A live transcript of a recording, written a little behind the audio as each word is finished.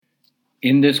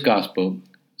In this gospel,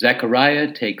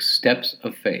 Zechariah takes steps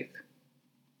of faith.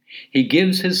 He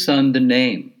gives his son the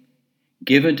name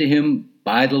given to him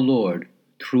by the Lord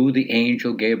through the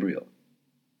angel Gabriel.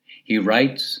 He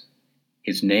writes,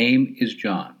 his name is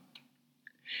John.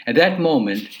 At that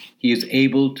moment, he is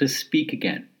able to speak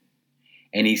again,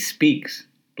 and he speaks,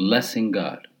 blessing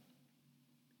God.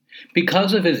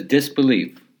 Because of his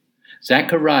disbelief,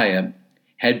 Zechariah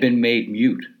had been made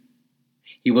mute.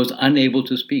 He was unable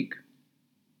to speak.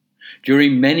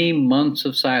 During many months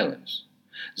of silence,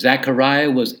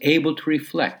 Zechariah was able to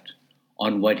reflect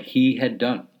on what he had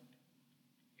done.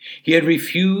 He had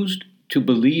refused to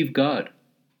believe God,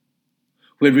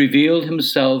 who had revealed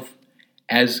himself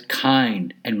as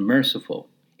kind and merciful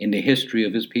in the history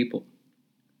of his people,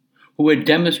 who had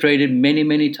demonstrated many,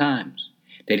 many times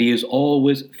that he is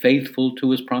always faithful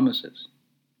to his promises.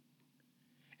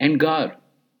 And God,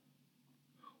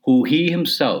 who he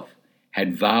himself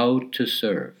had vowed to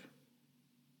serve.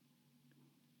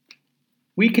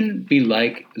 We can be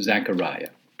like Zechariah.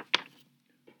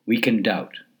 We can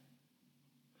doubt.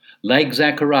 Like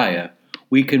Zechariah,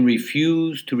 we can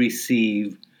refuse to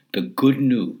receive the good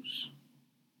news.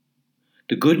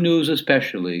 The good news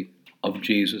especially of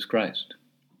Jesus Christ.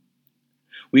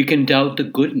 We can doubt the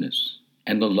goodness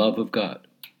and the love of God.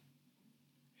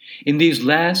 In these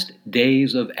last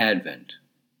days of Advent,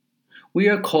 we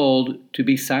are called to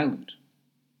be silent,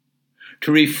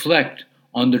 to reflect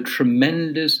on the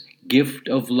tremendous gift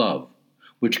of love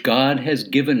which God has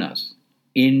given us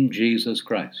in Jesus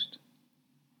Christ.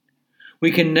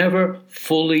 We can never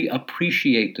fully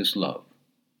appreciate this love.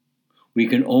 We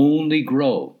can only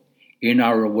grow in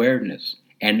our awareness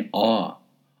and awe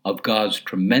of God's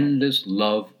tremendous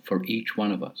love for each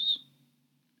one of us.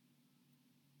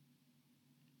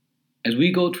 As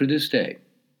we go through this day,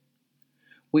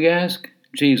 we ask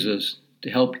Jesus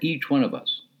to help each one of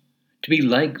us to be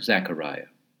like Zechariah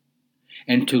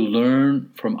and to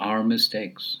learn from our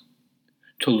mistakes,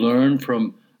 to learn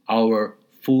from our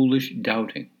foolish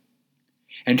doubting,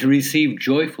 and to receive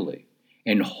joyfully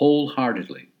and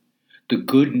wholeheartedly the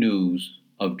good news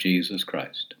of Jesus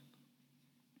Christ.